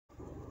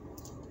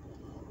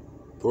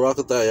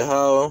Barakatah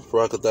Yahweh,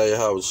 Barakatah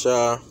Yahweh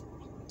Shah,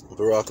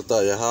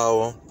 Barakatah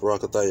Yahweh,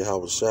 Barakatah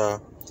Yahweh Shah.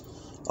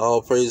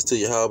 All praise to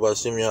Yahweh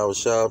Ba'ashem Yahweh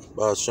Shah,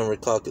 Ba'ashem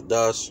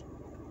Rekakadash.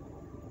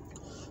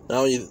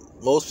 Now,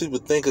 most people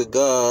think of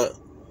God,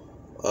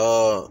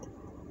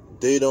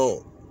 they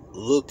don't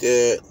look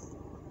at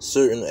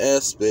certain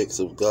aspects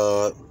of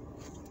God.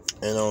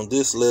 And on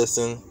this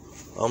lesson,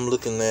 I'm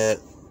looking at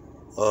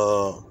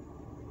the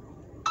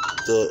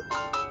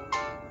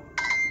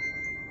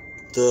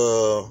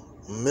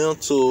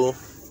mental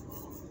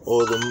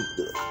or the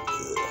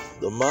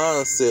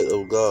mindset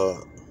of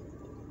God.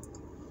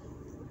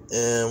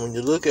 And when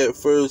you look at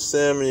 1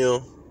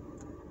 Samuel,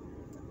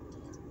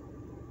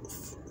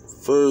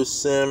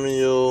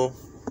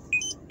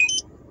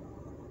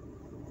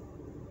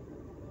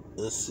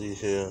 let's see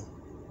here.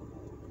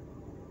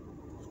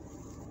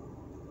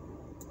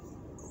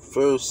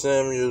 1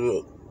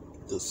 Samuel,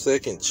 the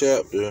 2nd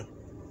chapter,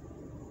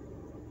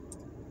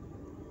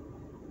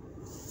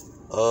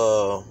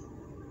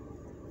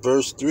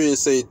 verse 3, it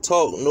say,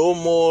 "Talk no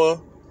more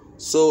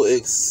so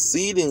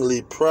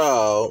exceedingly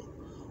proud,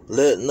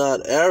 let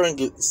not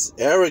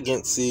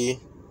arrogancy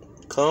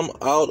come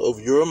out of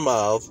your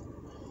mouth,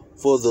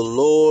 for the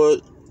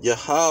Lord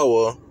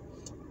Yahweh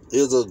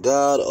is a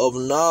God of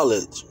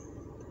knowledge,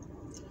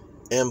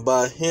 and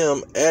by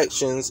him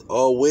actions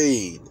are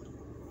weighed."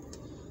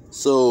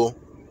 So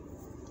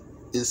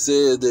it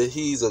says that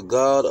he's a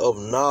God of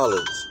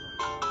knowledge.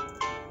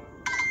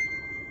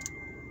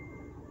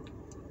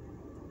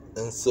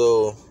 And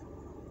so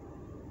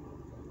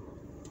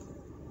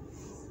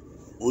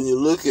when you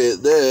look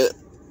at that,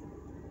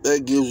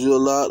 that gives you a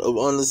lot of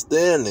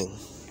understanding.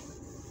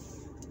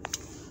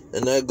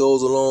 And that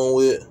goes along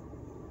with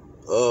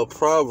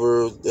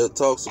Proverbs that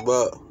talks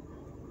about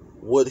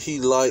what he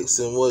likes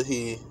and what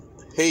he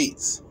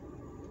hates.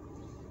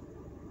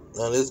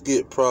 Now let's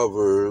get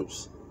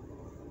Proverbs,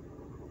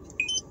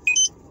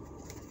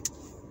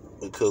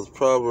 because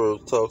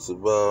Proverbs talks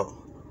about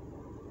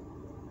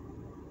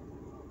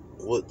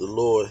what the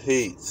Lord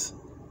hates.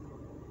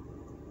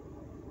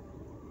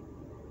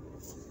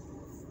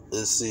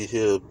 Let's see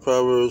here.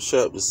 Proverbs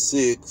chapter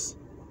 6,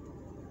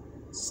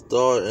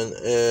 starting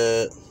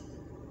at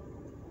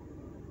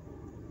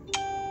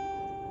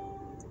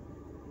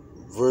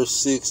verse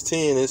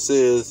 16, it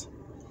says,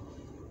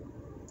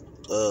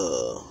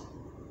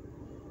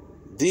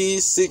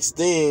 "These 6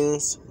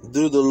 things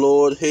do the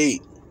Lord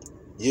hate,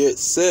 yet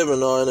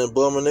 7 are an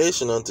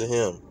abomination unto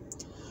him.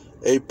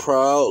 A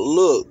proud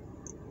look."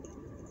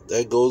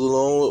 That goes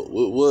along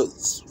with what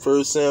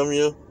 1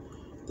 Samuel,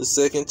 the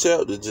 2nd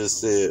chapter, just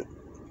said.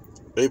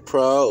 A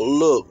proud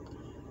look,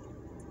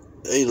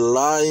 a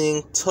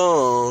lying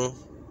tongue,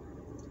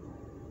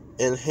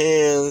 and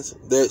hands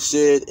that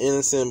shed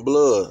innocent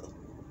blood.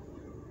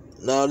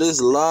 Now this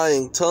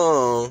lying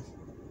tongue,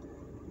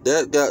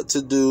 that got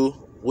to do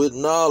with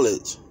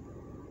knowledge.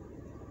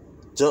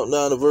 Jump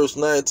down to verse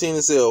 19,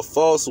 it says, "A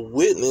false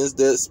witness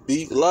that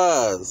speak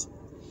lies."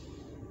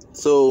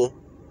 So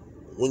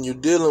when you're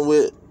dealing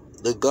with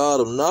the God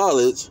of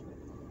knowledge,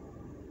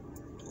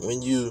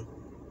 when you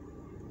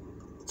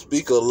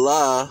speak a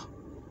lie,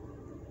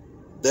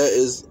 that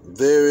is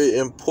very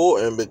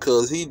important,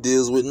 because he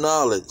deals with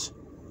knowledge.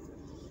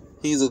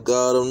 He's a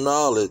God of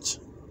knowledge.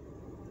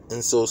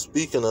 And so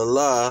speaking a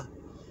lie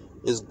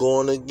is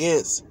going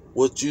against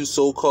what you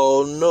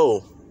so-called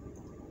know.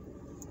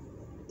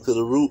 Because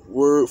the root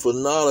word for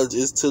knowledge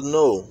is to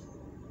know.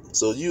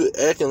 So you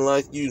acting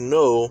like you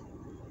know,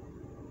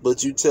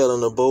 but you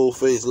telling a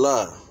bold-faced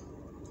lie.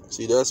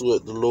 See, that's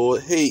what the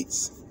Lord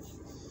hates.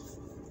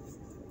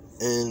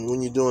 And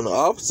when you're doing the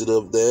opposite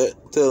of that,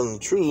 telling the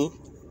truth,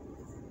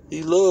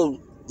 he loves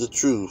the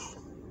truth.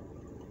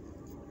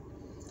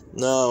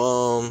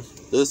 Now,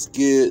 let's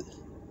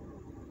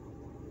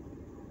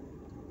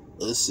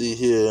see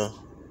here.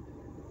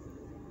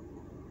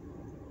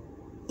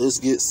 Let's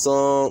get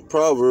some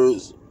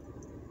Proverbs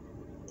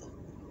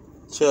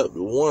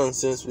chapter 1,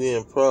 since we're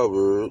in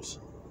Proverbs.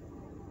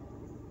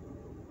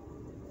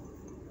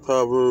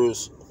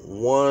 Proverbs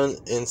 1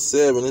 and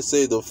 7. It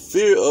says, "The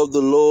fear of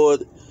the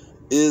Lord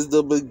is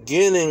the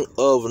beginning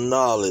of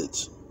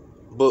knowledge,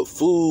 but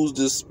fools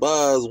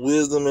despise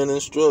wisdom and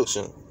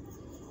instruction."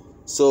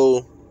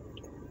 So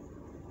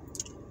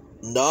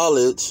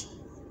knowledge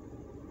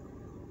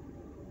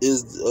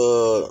is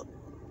the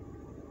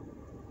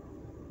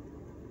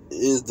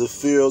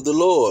fear of the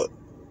Lord.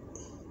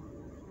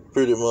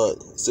 Pretty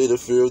much. Say the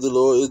fear of the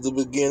Lord is the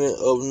beginning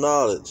of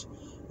knowledge.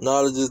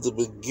 Knowledge is the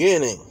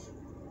beginning.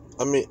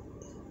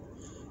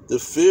 The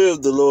fear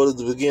of the Lord is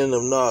the beginning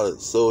of knowledge.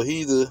 So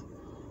he's the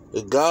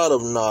God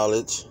of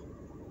knowledge.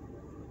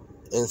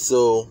 And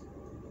so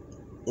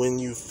when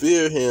you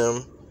fear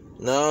him,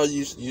 now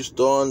you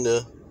starting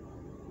to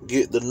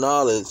get the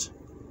knowledge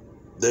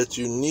that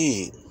you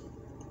need.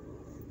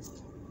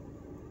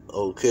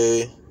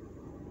 Okay.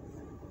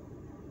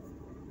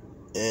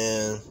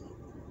 And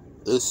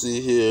let's see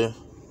here.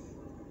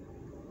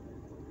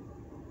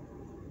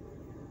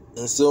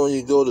 And so when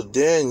you go to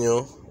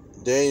Daniel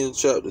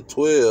chapter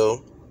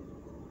 12,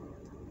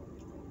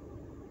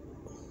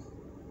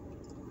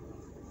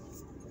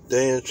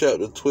 Daniel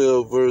chapter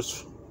 12,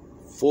 verse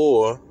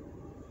 4,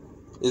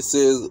 it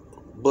says,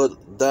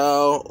 "But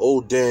thou, O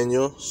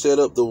Daniel, shut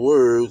up the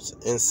words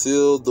and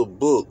seal the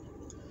book,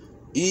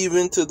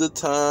 even to the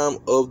time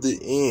of the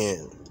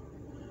end.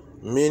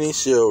 Many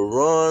shall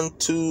run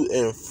to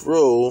and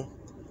fro,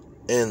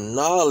 and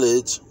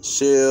knowledge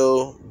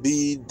shall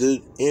be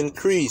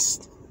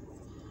increased."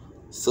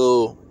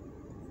 So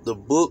the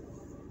book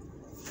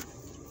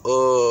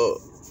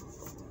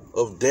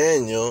of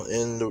Daniel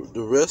and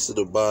the rest of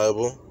the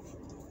Bible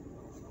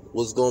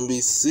was going to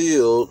be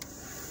sealed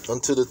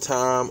until the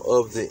time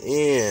of the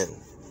end.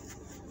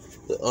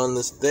 The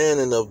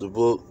understanding of the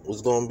book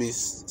was going to be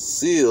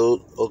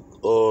sealed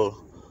or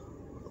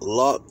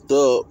locked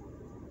up,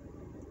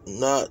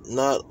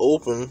 not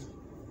open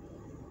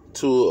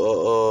to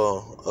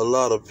a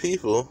lot of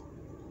people.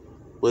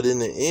 But in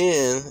the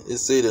end, it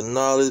say the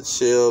knowledge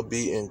shall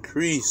be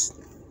increased.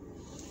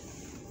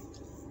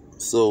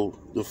 So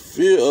the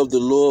fear of the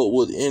Lord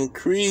would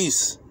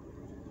increase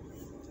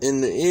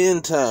in the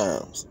end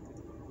times,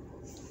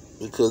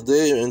 because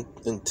they're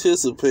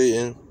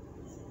anticipating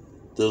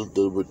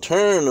the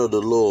return of the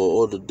Lord,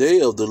 or the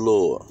day of the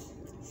Lord.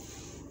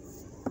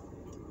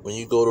 When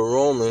you go to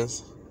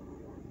Romans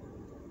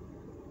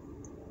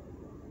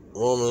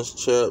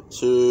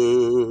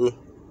chapter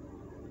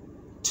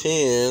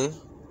 10,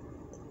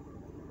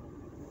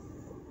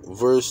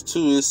 verse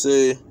 2, it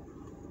say,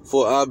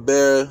 "For I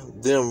bear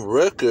them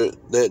record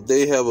that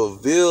they have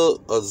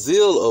a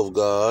zeal of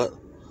God,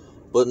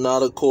 but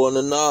not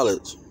according to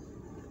knowledge."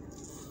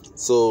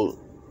 So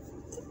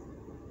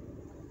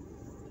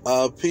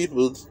our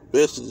people,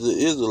 especially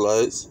the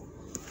Israelites,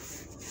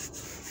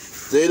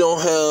 they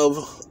don't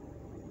have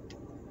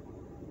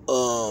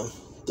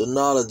the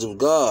knowledge of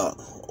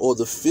God or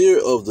the fear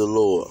of the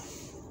Lord.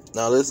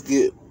 Now let's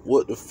get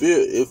what the fear.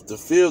 If the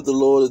fear of the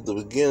Lord is the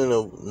beginning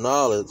of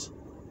knowledge,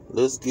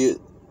 let's get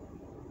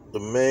the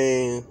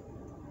main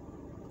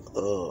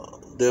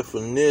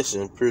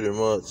definition, pretty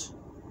much,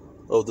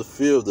 of the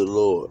fear of the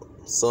Lord.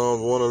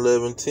 Psalms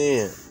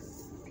 111:10.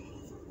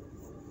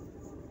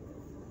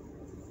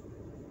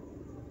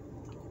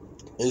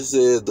 It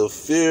says, "The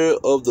fear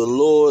of the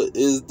Lord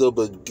is the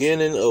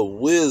beginning of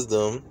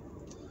wisdom.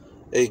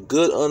 A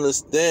good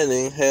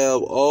understanding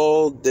have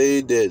all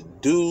they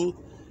that do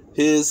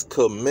his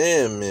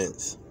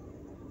commandments."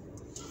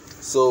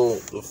 So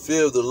the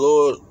fear of the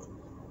Lord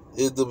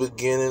is the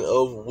beginning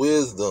of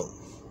wisdom.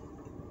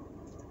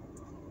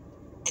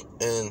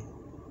 And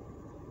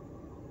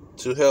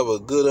to have a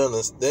good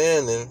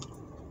understanding,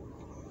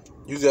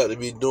 you got to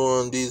be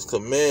doing these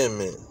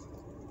commandments.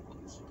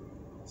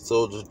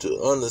 So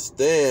to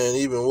understand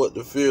even what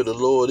the fear of the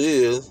Lord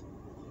is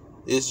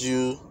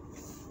you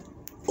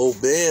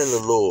obeying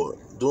the Lord,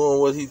 doing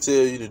what he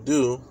tells you to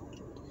do,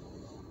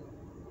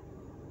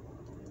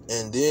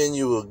 and then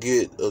you will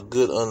get a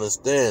good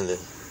understanding.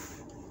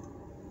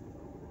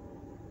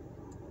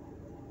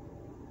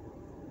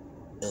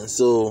 And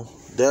so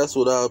that's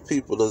what our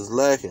people is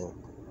lacking.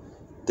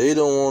 They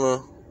don't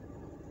want to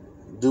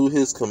do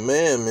his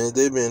commandments.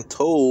 They've been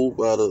told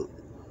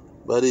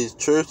by these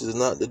churches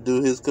not to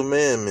do his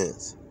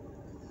commandments.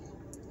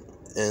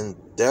 And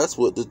that's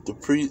what the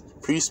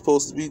priest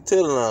supposed to be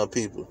telling our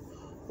people.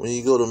 When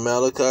you go to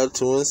Malachi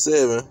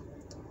 2:7,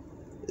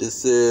 it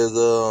says,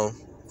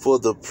 "For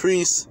the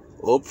priest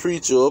or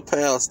preacher or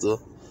pastor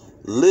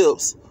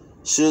lips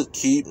should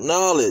keep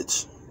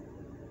knowledge,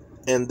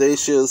 and they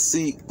shall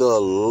seek the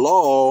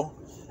law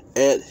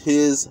at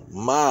his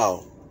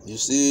mouth." You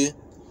see,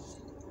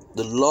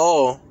 the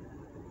law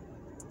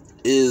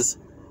is,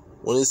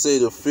 when they say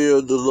the fear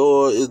of the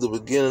Lord is the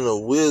beginning of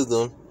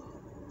wisdom,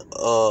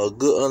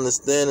 good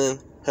understanding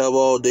have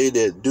all they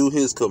that do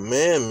his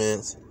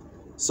commandments.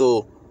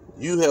 So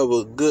you have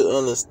a good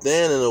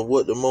understanding of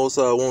what the Most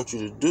High wants you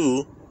to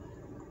do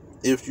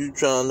if you're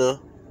trying to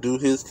do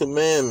his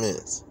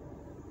commandments.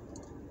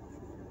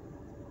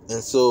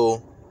 And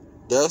so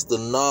that's the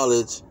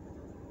knowledge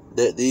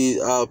that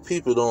our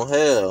people don't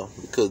have,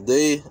 because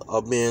they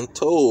are being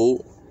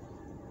told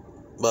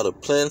by the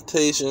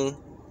plantation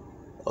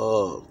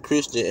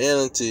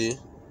Christianity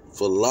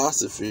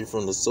philosophy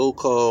from the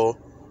so-called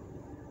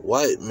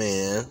white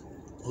man,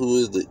 who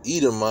is the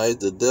Edomite,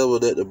 the devil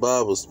that the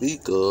Bible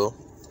speaks of.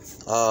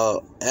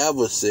 Our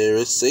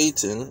adversary,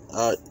 Satan,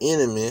 our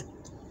enemy,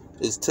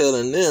 is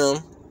telling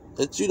them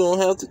that you don't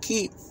have to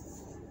keep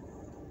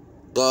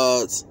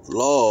God's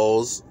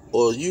laws,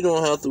 or you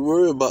don't have to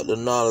worry about the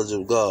knowledge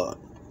of God.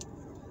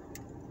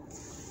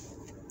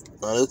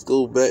 Now let's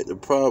go back to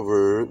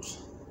Proverbs.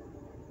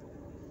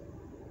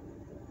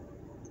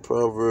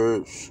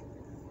 Proverbs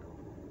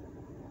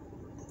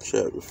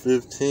chapter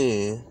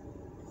 15,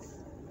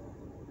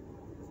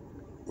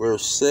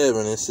 verse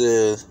 7, it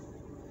says,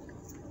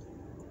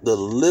 "The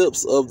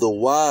lips of the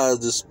wise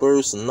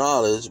disperse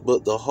knowledge,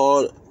 but the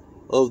heart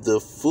of the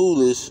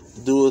foolish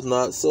doeth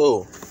not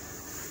so."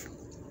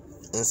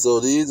 And so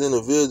these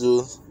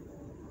individuals,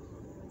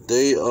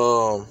 they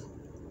are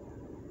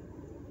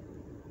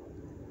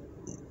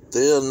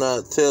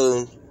not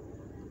telling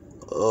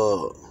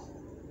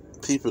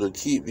people to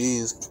keep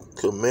these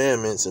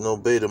commandments and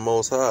obey the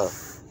Most High.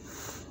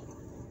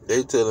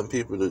 They telling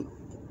people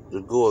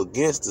to go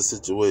against the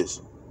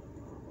situation.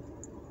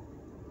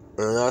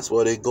 And that's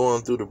why they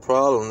going through the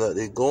problem that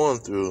they going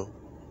through,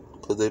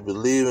 because they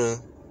believe in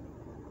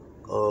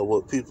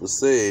what people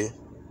say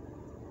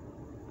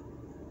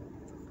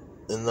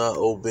and not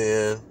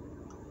obeying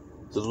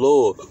the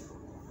Lord.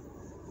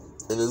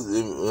 And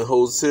in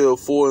Hosea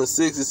 4 and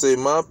 6, it say,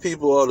 my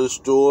people are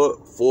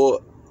destroyed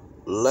for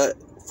lack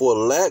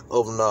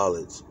of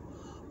knowledge.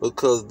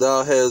 Because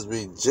thou hast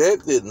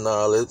rejected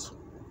knowledge,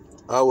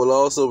 I will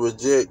also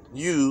reject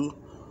you,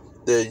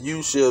 that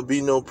you shall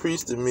be no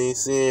priest to me,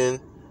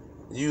 seeing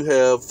you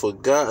have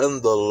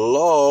forgotten the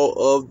law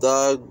of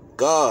thy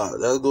God.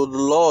 Let's go to the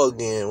law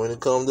again when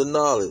it comes to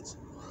knowledge.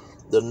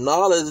 The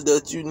knowledge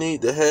that you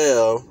need to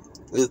have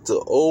is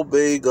to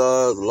obey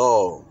God's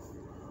law.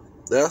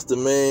 That's the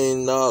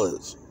main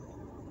knowledge.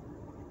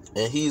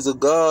 And he's a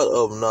God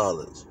of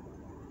knowledge.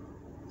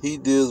 He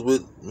deals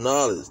with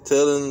knowledge,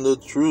 telling the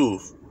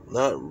truth,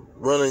 not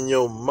running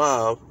your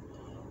mouth,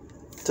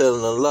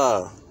 telling a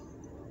lie.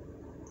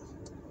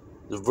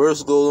 The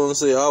verse goes on to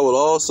say, I will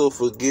also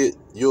forget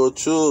your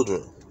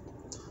children.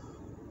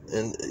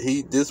 And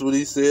this is what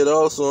he said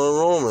also in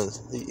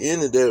Romans. He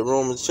ended that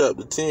Romans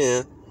chapter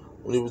 10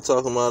 when he was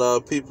talking about our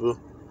people.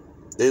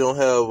 They don't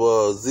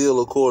have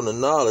zeal according to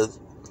knowledge.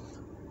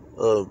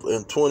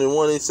 In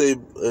 21, he say,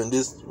 in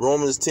this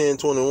Romans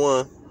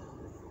 10:21,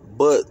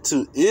 but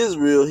to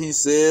Israel he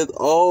said,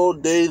 all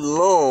day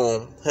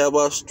long have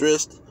I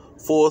stretched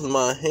forth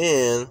my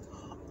hand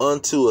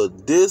unto a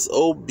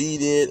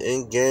disobedient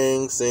and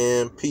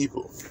gangsaying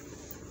people.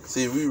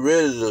 See, we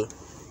ready to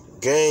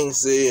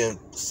gangsay and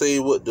say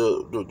what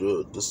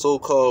the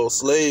so-called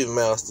slave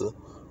master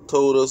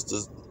told us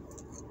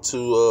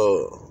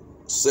to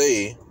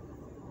say,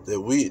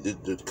 that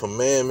the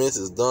commandments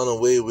is done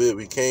away with.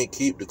 We can't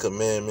keep the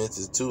commandments.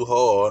 It's too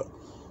hard.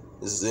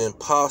 It's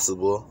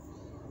impossible.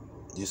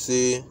 You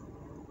see?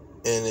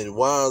 And it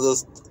winds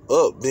us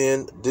up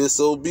being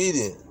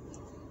disobedient.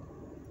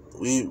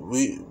 We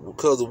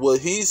because of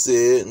what he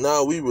said,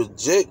 now we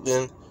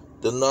rejecting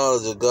the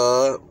knowledge of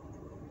God,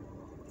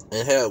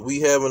 and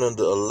having a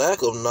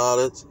lack of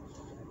knowledge,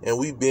 and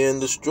we being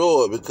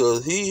destroyed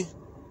because he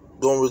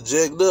gonna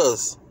reject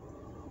us.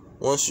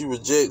 Once you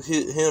reject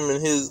him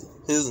and his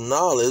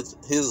knowledge,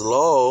 his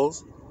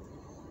laws,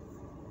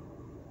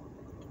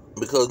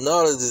 because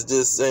knowledge is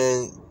just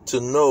saying to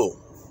know.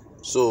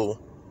 So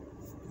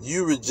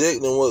you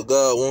rejecting what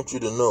God wants you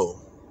to know.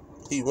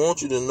 He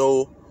wants you to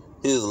know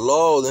his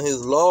laws, and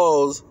his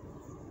laws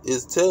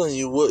is telling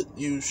you what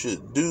you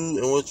should do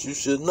and what you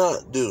should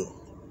not do.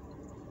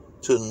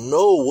 To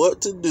know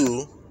what to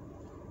do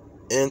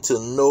and to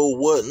know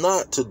what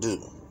not to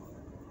do.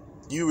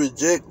 You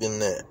rejecting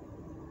that.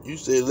 You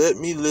say, let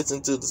me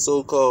listen to the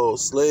so-called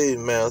slave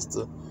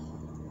master,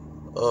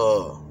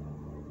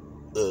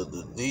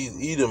 these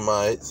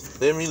Edomites.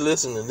 Let me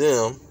listen to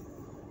them,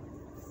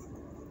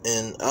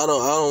 and I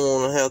don't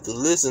want to have to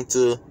listen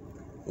to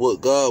what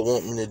God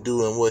wants me to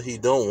do and what He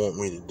don't want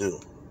me to do.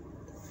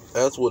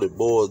 That's what it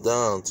boils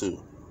down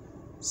to.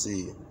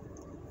 See,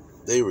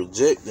 they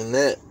rejecting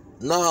that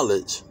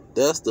knowledge.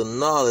 That's the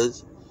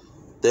knowledge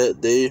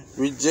that they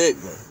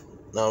rejecting.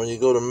 Now, when you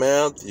go to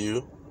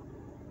Matthew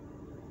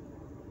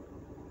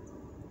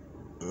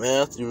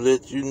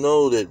let you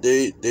know that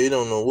they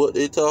don't know what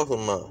they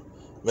talking about.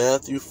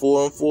 Matthew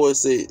 4 and 4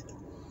 say,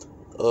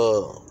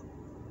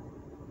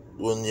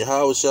 when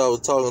Yahushua was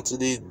talking to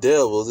these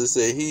devils, it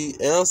said, he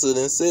answered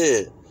and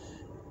said,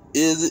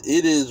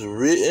 it is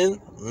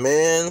written,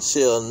 man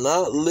shall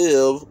not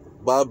live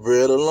by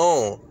bread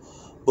alone,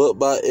 but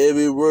by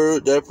every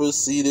word that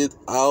proceedeth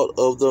out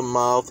of the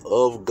mouth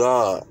of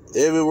God.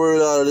 Every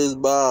word out of this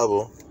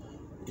Bible,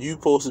 you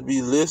supposed to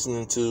be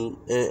listening to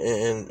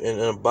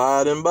and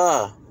abiding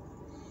by.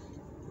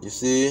 You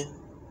see?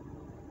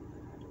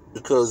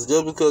 Because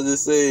just because it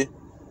say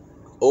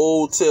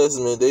Old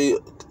Testament, they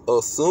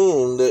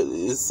assume that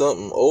it's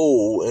something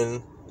old,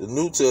 and the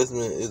New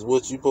Testament is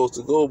what you're supposed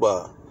to go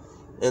by.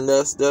 And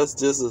that's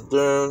just a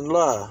darn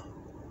lie.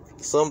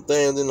 Some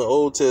things in the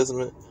Old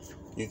Testament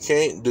you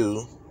can't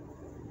do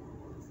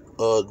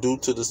due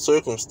to the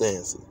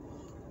circumstances.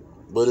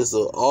 But it's a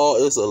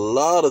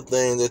lot of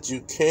things that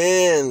you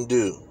can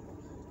do.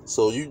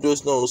 So you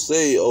just don't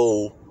say,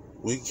 oh,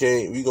 we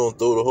gonna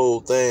throw the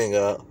whole thing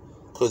out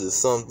because it's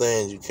some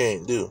things you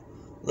can't do.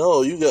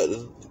 No, you got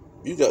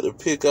to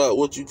pick out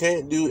what you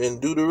can't do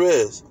and do the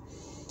rest.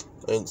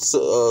 And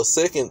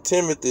 2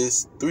 Timothy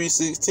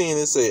 3:16,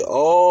 it say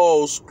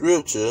all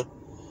scripture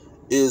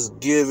is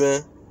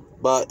given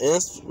by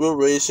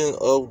inspiration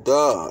of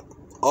God.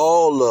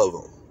 All of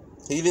them.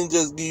 He didn't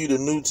just give you the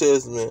New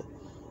Testament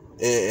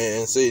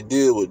and say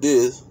deal with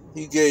this.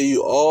 He gave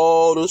you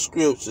all the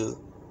scriptures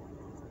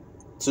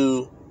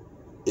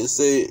it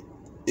say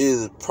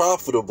is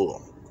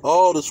profitable.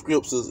 All the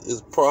scriptures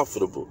is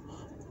profitable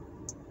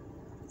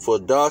for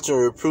doctrine,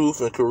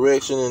 reproof, and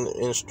correction, and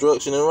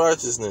instruction in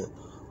righteousness.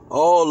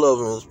 All of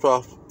them is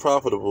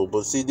profitable.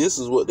 But see, this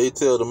is what they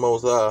tell the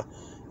Most High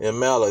in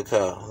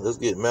Malachi. Let's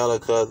get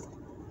Malachi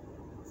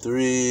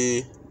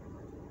 3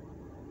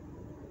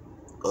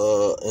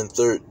 and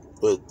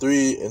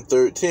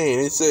 13.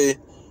 He say,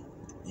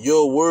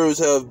 your words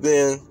have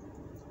been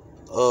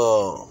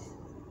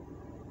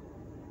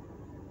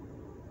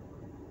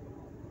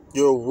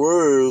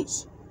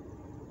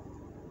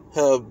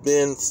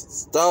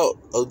stout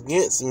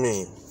against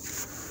me,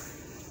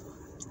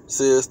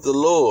 says the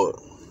Lord.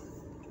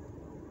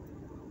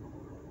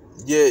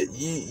 Yet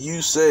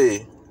you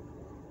say,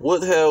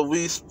 what have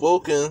we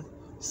spoken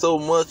so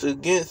much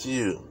against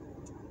you?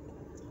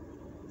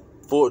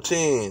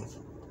 14.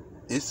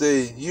 He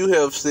says, you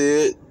have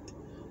said,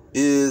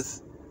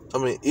 it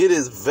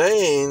is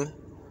vain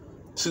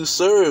to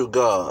serve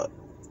God.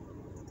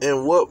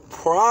 And what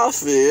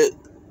profit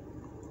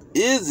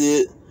is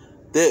it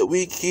that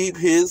we keep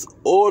his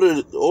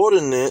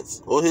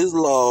ordinance or his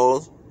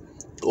laws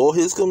or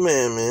his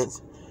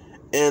commandments,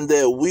 and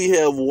that we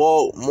have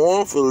walked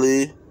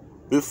mournfully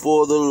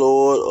before the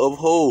Lord of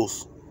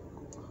hosts?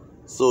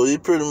 So he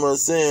pretty much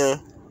saying,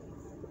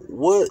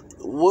 what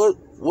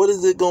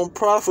is it going to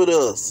profit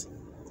us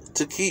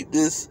to keep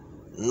this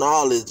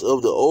knowledge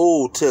of the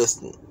Old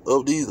Testament,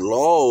 of these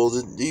laws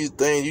and these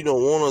things you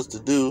don't want us to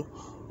do,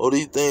 or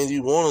these things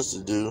you want us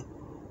to do?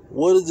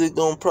 What is it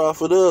going to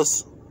profit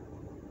us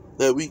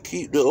that we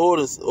keep the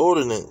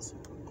ordinance?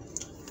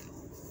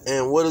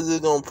 And what is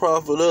it going to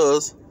profit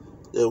us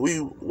that we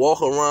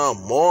walk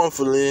around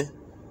mournfully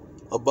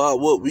about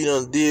what we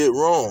done did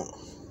wrong?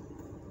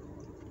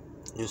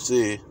 You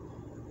see,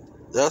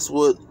 that's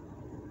what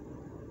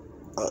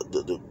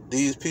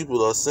these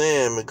people are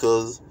saying,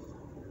 because,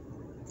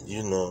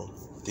 you know,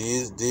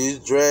 these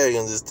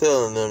dragons is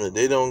telling them that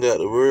they don't got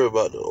to worry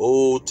about the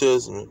Old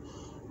Testament.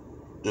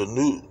 The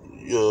new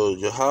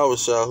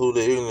Yahushua, who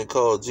they ignorantly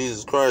call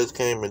Jesus Christ,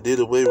 came and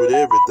did away with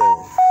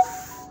everything,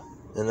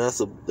 and that's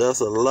a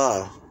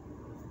lie.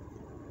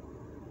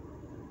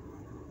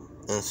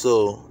 And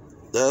so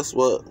that's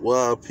why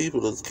our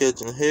people is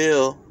catching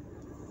hell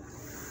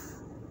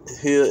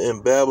here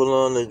in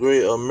Babylon the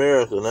Great,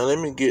 America. Now let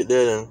me get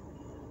that in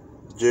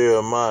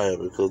Jeremiah,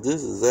 because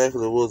this is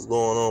exactly what's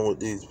going on with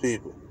these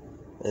people,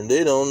 and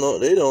they don't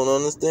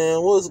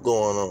understand what's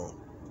going on.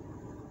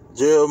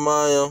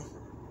 Jeremiah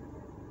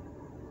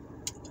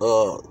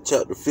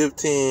chapter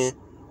 15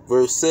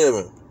 verse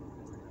 7,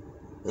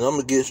 and I'm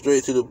gonna get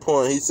straight to the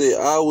point. He said,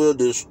 I will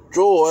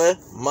destroy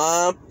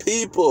my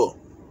people,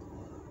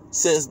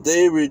 since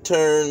they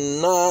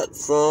return not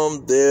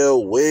from their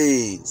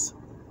ways.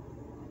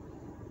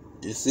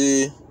 You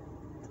see,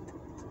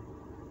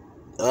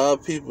 our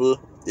people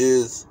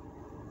is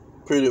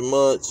pretty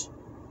much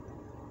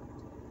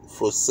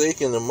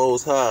forsaking the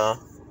Most High,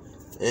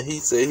 and he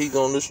said he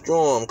gonna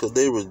destroy them because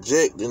they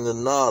rejecting the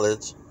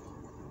knowledge,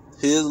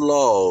 his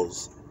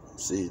laws.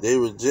 See, they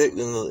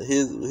rejecting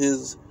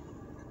his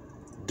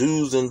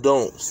do's and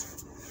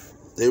don'ts.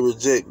 They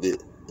reject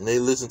it, and they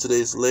listen to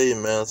their slave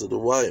master, the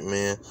white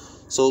man,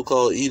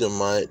 so-called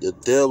Edomite, the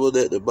devil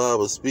that the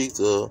Bible speaks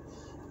of.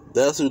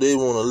 That's who they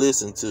want to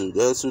listen to.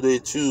 That's who they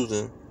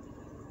choosing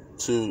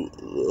to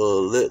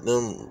let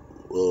them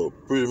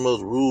pretty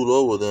much rule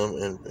over them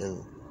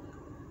and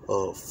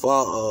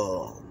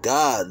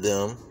guide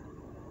them.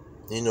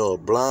 You know, a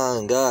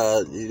blind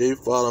God. They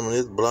follow him,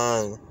 this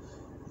blind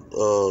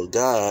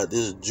God,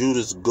 this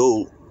Judas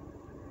goat,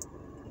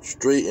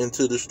 straight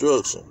into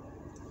destruction.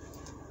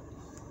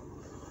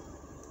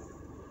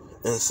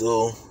 And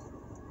so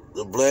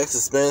the blacks,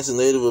 Hispanics, and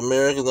Native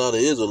Americans are the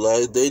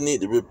Israelites. They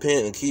need to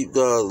repent and keep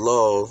God's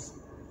laws.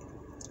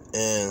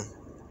 And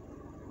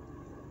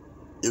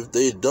if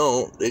they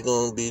don't, they're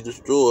going to be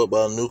destroyed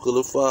by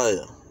nuclear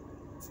fire.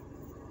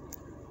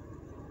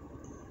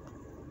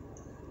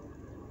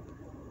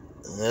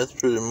 And that's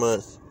pretty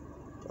much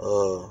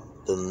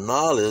the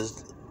knowledge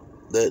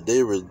that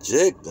they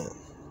rejecting.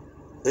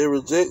 They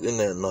rejecting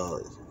that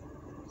knowledge.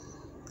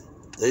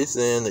 They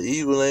saying the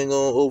evil ain't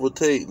going to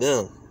overtake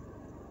them.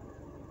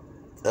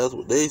 That's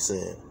what they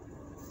saying.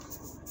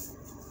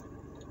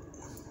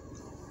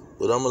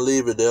 But I'm going to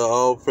leave it there.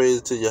 All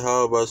praise to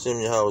Yahweh,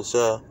 B'Shem,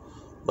 Yahushua,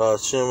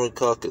 B'Shem,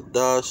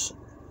 Kakadash.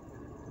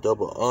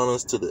 Double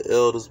honors to the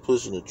elders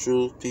pushing the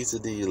truth. Peace to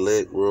the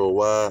elect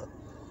worldwide.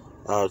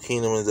 Our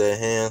kingdom is at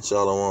hand.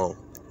 Shalom.